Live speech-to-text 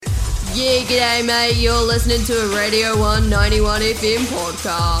Yeah, g'day mate, you're listening to a Radio 191 FM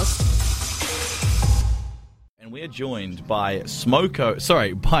podcast. And we are joined by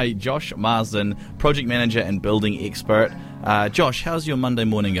by Josh Marsden, Project Manager and Building Expert. Josh, how's your Monday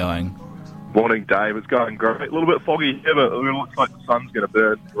morning going? Morning, Dave. It's going great. A little bit foggy here, but it looks like the sun's going to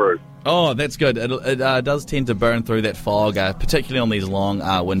burn through. Oh, that's good. It does tend to burn through that fog, particularly on these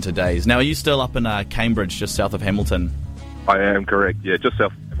long winter days. Now, are you still up in Cambridge, just south of Hamilton? I am, correct. Yeah, just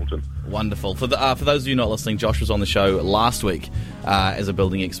south of Hamilton. Wonderful. For those of you not listening, Josh was on the show last week as a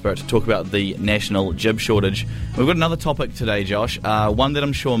building expert to talk about the national jib shortage. We've got another topic today, Josh, one that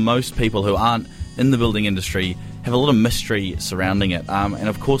I'm sure most people who aren't in the building industry have a lot of mystery surrounding it. And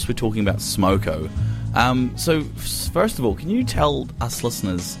of course, we're talking about smoko. So, first of all, can you tell us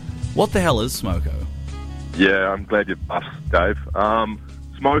listeners, what the hell is smoko? Yeah, I'm glad you asked, Dave.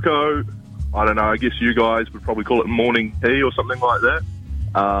 Smoko, I don't know, I guess you guys would probably call it morning tea or something like that,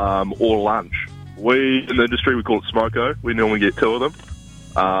 or lunch. We, in the industry, we call it smoko. We normally get two of them.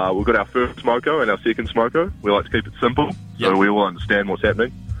 We've got our first smoko and our second smoko. We like to keep it simple, so we all understand what's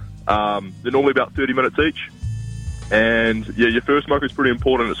happening. They're normally about 30 minutes each. And, yeah, your first smoker is pretty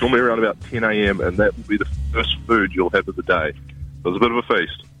important. It's normally around about 10 a.m., and that will be the first food you'll have of the day. So it's a bit of a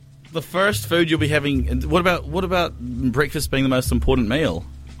feast. The first food you'll be having... What about breakfast being the most important meal?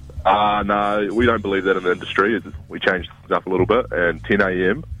 No, we don't believe that in the industry. We change things up a little bit, and 10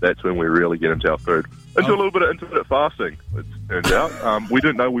 a.m., that's when we really get into our food. Into a little bit of intermittent fasting, it turns out. We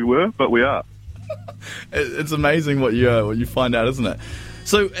didn't know we were, but we are. It's amazing what you find out, isn't it?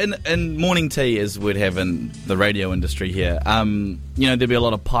 So, in morning tea, as we'd have in the radio industry here, there'd be a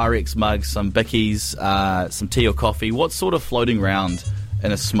lot of Pyrex mugs, some bickies, some tea or coffee. What's sort of floating around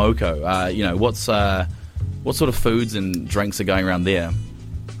in a smoko? What sort of foods and drinks are going around there?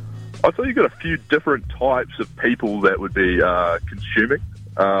 I thought you've got a few different types of people that would be consuming.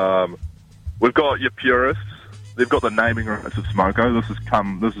 We've got your purists. They've got the naming rights of smoko.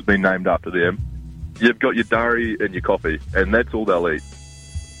 This has been named after them. You've got your dairy and your coffee, and that's all they'll eat.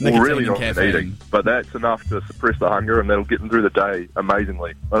 Well, really not eating, but that's enough to suppress the hunger, and that'll get them through the day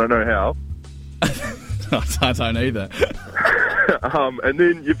amazingly. I don't know how. I don't either. And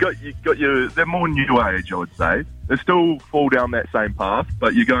then you've got your, they're more new age, I would say. They still fall down that same path,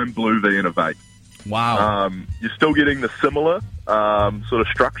 but you're going blue V in a vape. Wow. You're still getting the similar sort of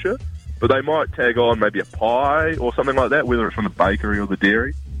structure, but they might tag on maybe a pie or something like that, whether it's from the bakery or the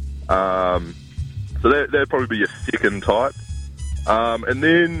dairy. So that'd probably be your second type. And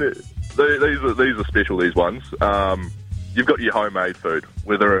then these are special, these ones. You've got your homemade food,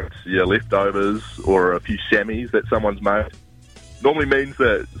 whether it's your leftovers or a few sammies that someone's made. Normally means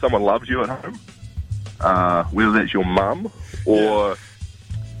that someone loves you at home, whether that's your mum or...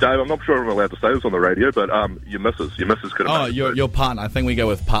 Dave, I'm not sure if I'm allowed to say this on the radio, but your missus could have made your partner. I think we go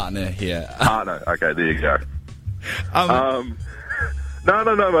with partner here. Partner, okay, there you go.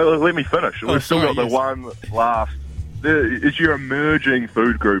 No, let me finish. We've still got the one last... It's your emerging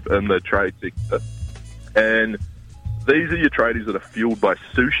food group in the trade sector. And these are your tradies that are fueled by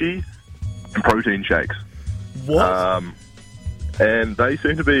sushi and protein shakes. What? And they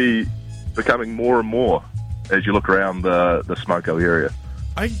seem to be becoming more and more as you look around the smoko area.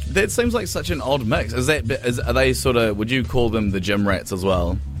 That seems like such an odd mix. Are they sort of, would you call them the gym rats as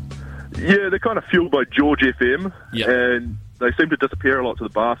well? Yeah, they're kind of fueled by George FM. Yep. And they seem to disappear a lot to the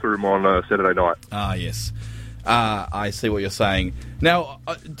bathroom on a Saturday night. Ah, yes. I see what you're saying. Now,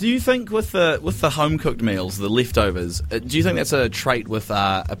 do you think with the home-cooked meals, the leftovers, do you think that's a trait with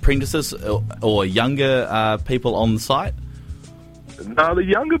apprentices or younger people on site? No, the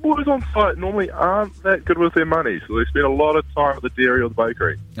younger boys on site normally aren't that good with their money, so they spend a lot of time at the dairy or the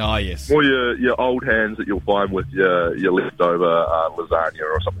bakery. Oh, yes. More your old hands that you'll find with your leftover lasagna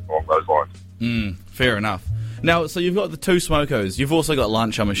or something along those lines. Fair enough. Now, so you've got the two smokos. You've also got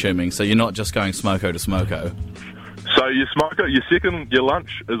lunch, I'm assuming, so you're not just going smoko to smoko. So your smoko, your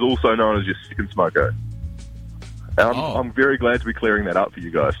lunch is also known as your second smoko. And I'm very glad to be clearing that up for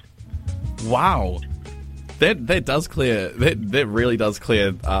you guys. Wow. That does clear, that really does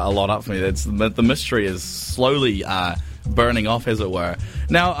clear a lot up for me. The mystery is slowly burning off, as it were.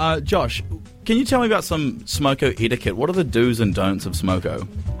 Now, Josh, can you tell me about some smoko etiquette? What are the do's and don'ts of smoko?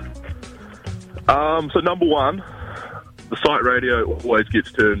 So number one, the site radio always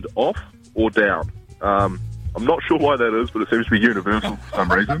gets turned off or down. I'm not sure why that is, but it seems to be universal for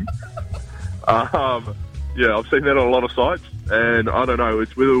some reason. Yeah, I've seen that on a lot of sites, and I don't know,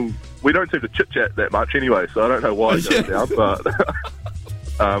 it's we don't seem to chit-chat that much anyway, so I don't know why it goes down,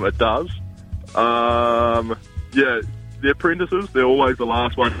 but it does. Yeah, the apprentices, they're always the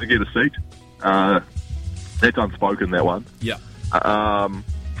last ones to get a seat. That's unspoken, that one. Yeah.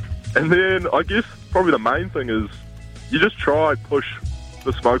 And then I guess probably the main thing is you just try and push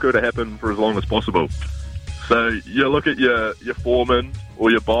the smoko to happen for as long as possible. So you look at your foreman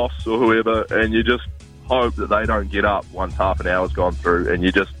or your boss or whoever, and you just hope that they don't get up once half an hour's gone through, and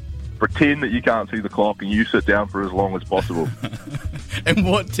you just pretend that you can't see the clock and you sit down for as long as possible. And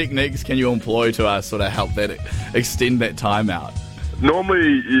what techniques can you employ to sort of help that extend that time out?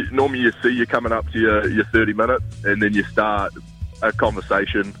 Normally you see you're coming up to your 30 minutes, and then you start a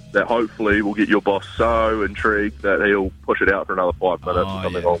conversation that hopefully will get your boss so intrigued that he'll push it out for another 5 minutes or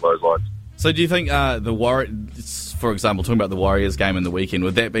something along those lines. So do you think the Warriors, for example, talking about the Warriors game in the weekend,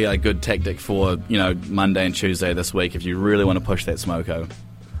 would that be a good tactic for, Monday and Tuesday this week if you really want to push that smoko?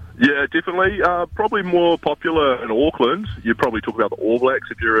 Yeah, definitely. Probably more popular in Auckland. You'd probably talk about the All Blacks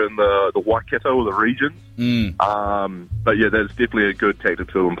if you're in the Waikato or the regions. But yeah, that's definitely a good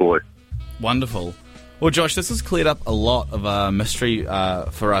tactic to employ. Wonderful. Well, Josh, this has cleared up a lot of mystery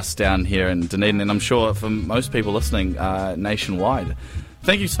for us down here in Dunedin, and I'm sure for most people listening nationwide.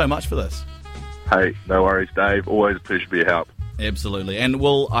 Thank you so much for this. Hey, no worries, Dave. Always a pleasure to be a help. Absolutely. And,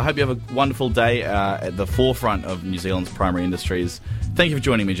 well, I hope you have a wonderful day at the forefront of New Zealand's primary industries. Thank you for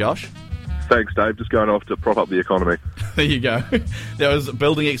joining me, Josh. Thanks, Dave. Just going off to prop up the economy. There you go. That was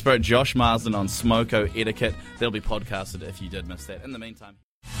building expert Josh Marsden on smoko etiquette. That'll be podcasted if you did miss that. In the meantime...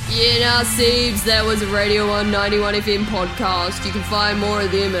 Yeah, now, Siebes, that was a Radio 191 FM podcast. You can find more of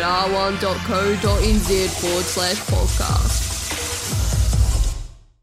them at r1.co.nz/podcast.